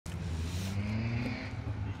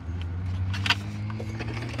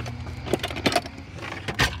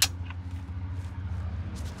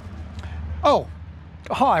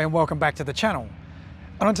Hi and welcome back to the channel.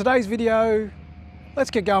 And on today's video,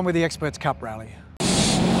 let's get going with the Experts Cup Rally.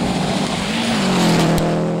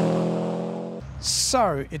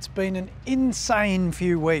 So it's been an insane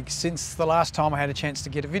few weeks since the last time I had a chance to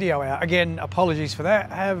get a video out. Again, apologies for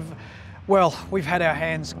that. We've had our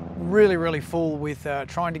hands really full with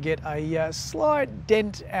trying to get a slight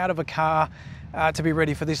dent out of a car to be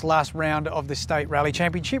ready for this last round of the State Rally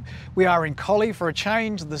Championship. We are in Collie for a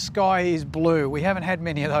change. The sky is blue. We haven't had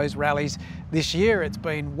many of those rallies this year. It's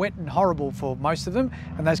been wet and horrible for most of them,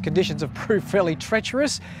 and those conditions have proved fairly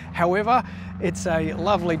treacherous. However, it's a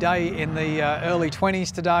lovely day in the early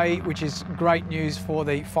 20s today, which is great news for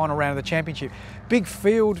the final round of the championship. Big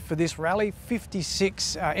field for this rally,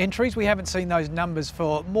 56 entries. We haven't seen those numbers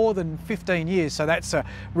for more than 15 years, so that's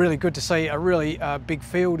really good to see. A really big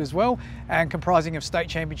field as well, and comprising of state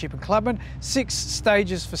championship and clubman. 6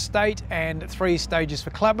 stages for state and 3 stages for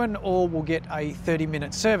clubman. All will get a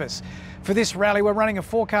 30-minute service. For this rally, we're running a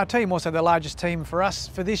 4-car team, also the largest team for us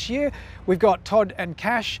for this year. We've got Todd and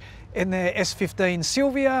Cash in their S15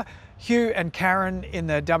 Sylvia, Hugh and Karen in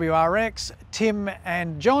the WRX, Tim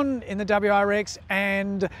and John in the WRX,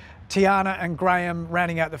 and Tiana and Graham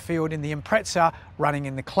rounding out the field in the Impreza, running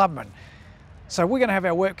in the clubman. So we're going to have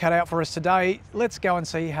our work cut out for us today. Let's go and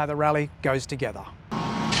see how the rally goes together.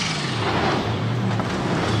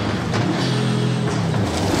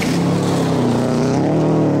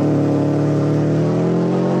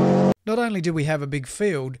 Not only do we have a big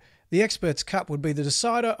field, the Experts Cup would be the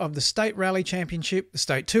decider of the State Rally Championship, the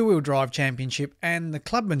State Two-Wheel Drive Championship and the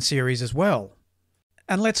Clubman Series as well.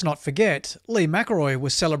 And let's not forget, Lee McElroy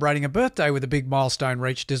was celebrating a birthday with a big milestone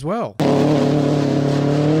reached as well.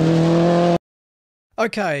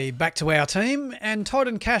 Okay, back to our team, and Todd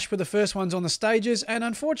and Cash were the first ones on the stages, and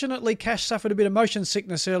unfortunately Cash suffered a bit of motion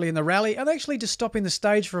sickness early in the rally and actually just stopping the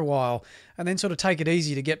stage for a while and then sort of take it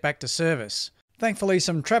easy to get back to service. Thankfully,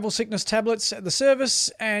 some travel sickness tablets at the service,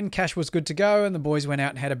 and Cash was good to go, and the boys went out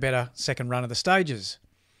and had a better second run of the stages.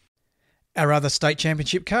 Our other state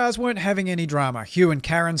championship cars weren't having any drama. Hugh and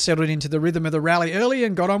Karen settled into the rhythm of the rally early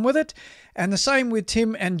and got on with it, and the same with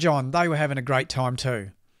Tim and John. They were having a great time too.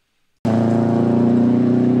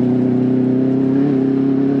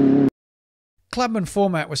 Clubman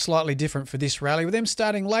format was slightly different for this rally, with them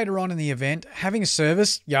starting later on in the event, having a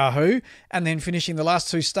service, yahoo, and then finishing the last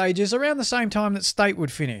 2 stages around the same time that State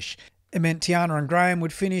would finish. It meant Tiana and Graham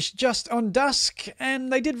would finish just on dusk,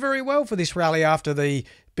 and they did very well for this rally after the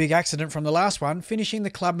big accident from the last one, finishing the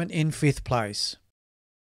clubman in 5th place.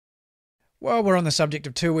 While we're on the subject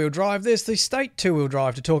of two-wheel drive, there's the State two-wheel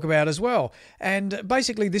drive to talk about as well. And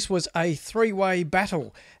basically this was a 3-way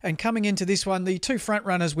battle. And coming into this one, the 2 front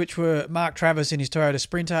runners, which were Mark Travis in his Toyota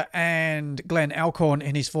Sprinter and Glenn Alcorn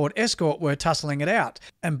in his Ford Escort, were tussling it out.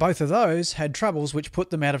 And both of those had troubles which put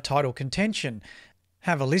them out of title contention.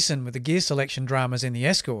 Have a listen with the gear selection dramas in the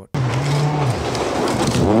Escort.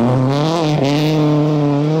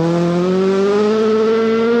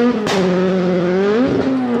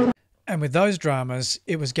 And with those dramas,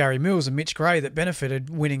 it was Gary Mills and Mitch Gray that benefited,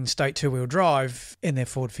 winning State two-wheel drive in their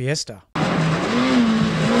Ford Fiesta.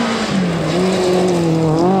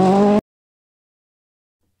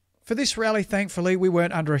 For this rally, thankfully, we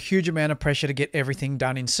weren't under a huge amount of pressure to get everything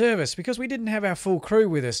done in service because we didn't have our full crew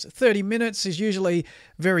with us. 30 minutes is usually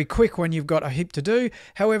very quick when you've got a heap to do.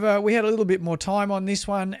 However, we had a little bit more time on this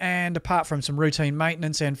one, and apart from some routine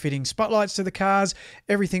maintenance and fitting spotlights to the cars,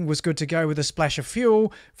 everything was good to go with a splash of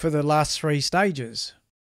fuel for the last 3 stages.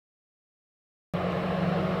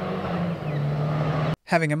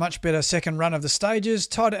 Having a much better second run of the stages,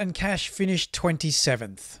 Todd and Cash finished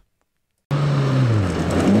 27th.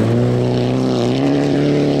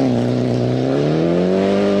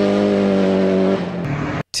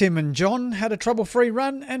 Tim and John had a trouble-free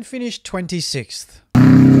run and finished 26th.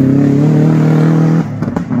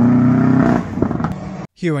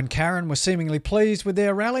 Hugh and Karen were seemingly pleased with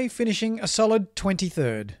their rally, finishing a solid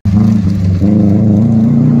 23rd.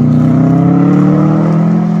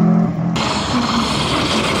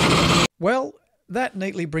 Well, that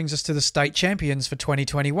neatly brings us to the state champions for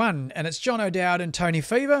 2021, and it's John O'Dowd and Tony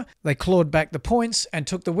Fever. They clawed back the points and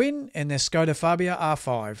took the win in their Skoda Fabia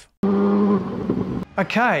R5.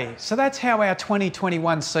 Okay, so that's how our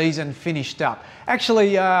 2021 season finished up.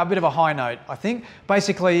 Actually, a bit of a high note, I think.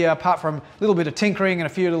 Basically, apart from a little bit of tinkering and a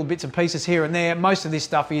few little bits and pieces here and there, most of this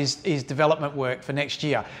stuff is development work for next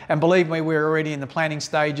year. And believe me, we're already in the planning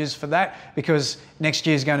stages for that because next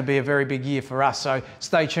year is going to be a very big year for us, so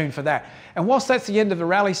stay tuned for that. And whilst that's the end of the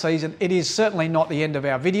rally season, it is certainly not the end of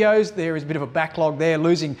our videos. There is a bit of a backlog there.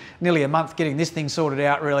 Losing nearly a month getting this thing sorted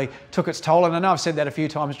out really took its toll. And I know I've said that a few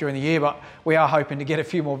times during the year, but we are hoping to get a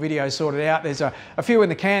few more videos sorted out. There's a few in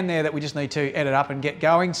the can there that we just need to edit up and get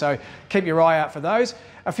going, so keep your eye out for those.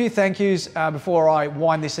 A few thank yous before I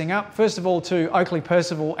wind this thing up. First of all, to Oakley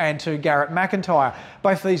Percival and to Garrett McIntyre.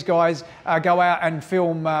 Both of these guys go out and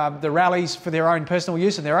film the rallies for their own personal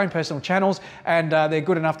use and their own personal channels, and they're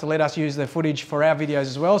good enough to let us use their footage for our videos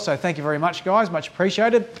as well. So thank you very much, guys, much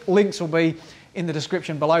appreciated. Links will be in the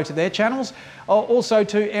description below to their channels. Also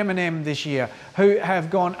to M&M this year, who have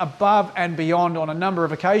gone above and beyond on a number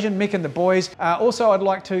of occasions, Mick and the boys. Also, I'd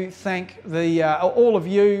like to thank all of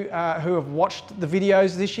you who have watched the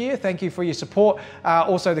videos this year. Thank you for your support.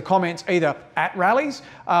 Also the comments either at rallies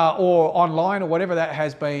or online or whatever, that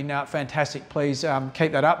has been fantastic. Please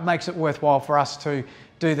keep that up. Makes it worthwhile for us to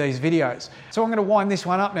do these videos. So I'm going to wind this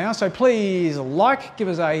one up now. So please like, give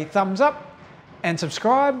us a thumbs up and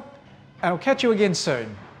subscribe. And I'll catch you again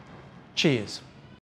soon. Cheers.